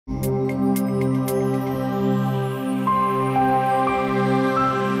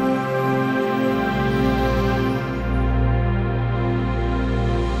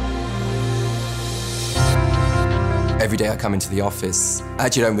day I come into the office, I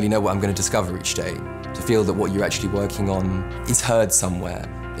actually don't really know what I'm going to discover each day. To feel that what you're actually working on is heard somewhere,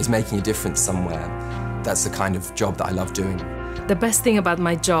 is making a difference somewhere, that's the kind of job that I love doing. The best thing about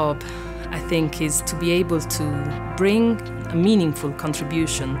my job, I think, is to be able to bring a meaningful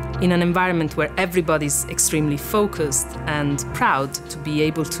contribution in an environment where everybody's extremely focused and proud to be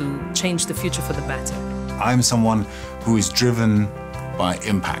able to change the future for the better. I'm someone who is driven by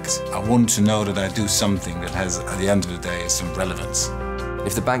impact. I want to know that I do something that has, at the end of the day, some relevance.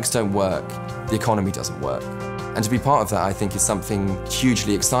 If the banks don't work, the economy doesn't work. And to be part of that, I think, is something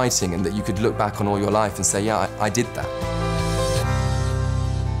hugely exciting, and that you could look back on all your life and say, yeah, I did that.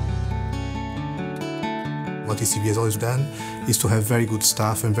 What ECB has always done is to have very good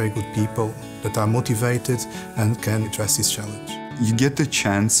staff and very good people that are motivated and can address this challenge. You get the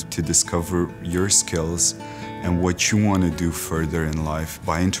chance to discover your skills and what you want to do further in life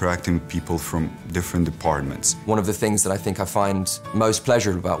by interacting with people from different departments. One of the things that I think I find most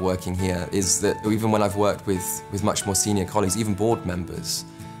pleasurable about working here is that even when I've worked with much more senior colleagues, even board members,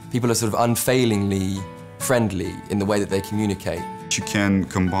 people are sort of unfailingly friendly in the way that they communicate. You can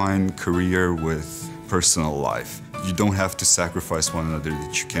combine career with personal life. You don't have to sacrifice one another,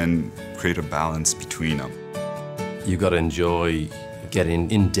 that you can create a balance between them. You've got to enjoy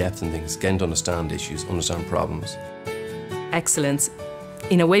getting in depth in things, getting to understand issues, understand problems. Excellence,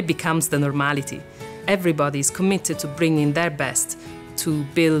 in a way, becomes the normality. Everybody is committed to bringing their best to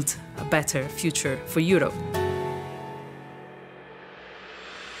build a better future for Europe.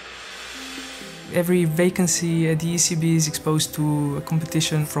 Every vacancy at the ECB is exposed to a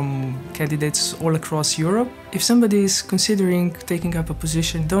competition from candidates all across Europe. If somebody is considering taking up a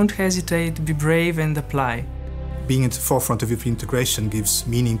position, don't hesitate, be brave and apply. Being at the forefront of European integration gives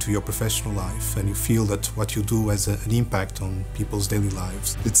meaning to your professional life, and you feel that what you do has an impact on people's daily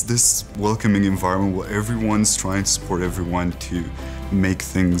lives. It's this welcoming environment where everyone's trying to support everyone to make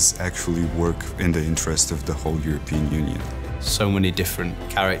things actually work in the interest of the whole European Union. So many different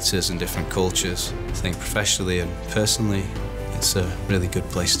characters and different cultures. I think professionally and personally, it's a really good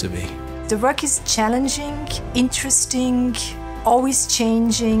place to be. The work is challenging, interesting, always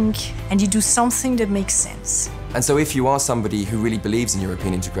changing, and you do something that makes sense. And so if you are somebody who really believes in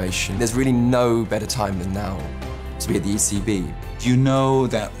European integration, there's really no better time than now to be at the ECB. You know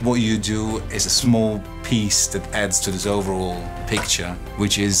that what you do is a small piece that adds to this overall picture,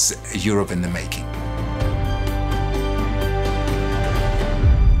 which is Europe in the making.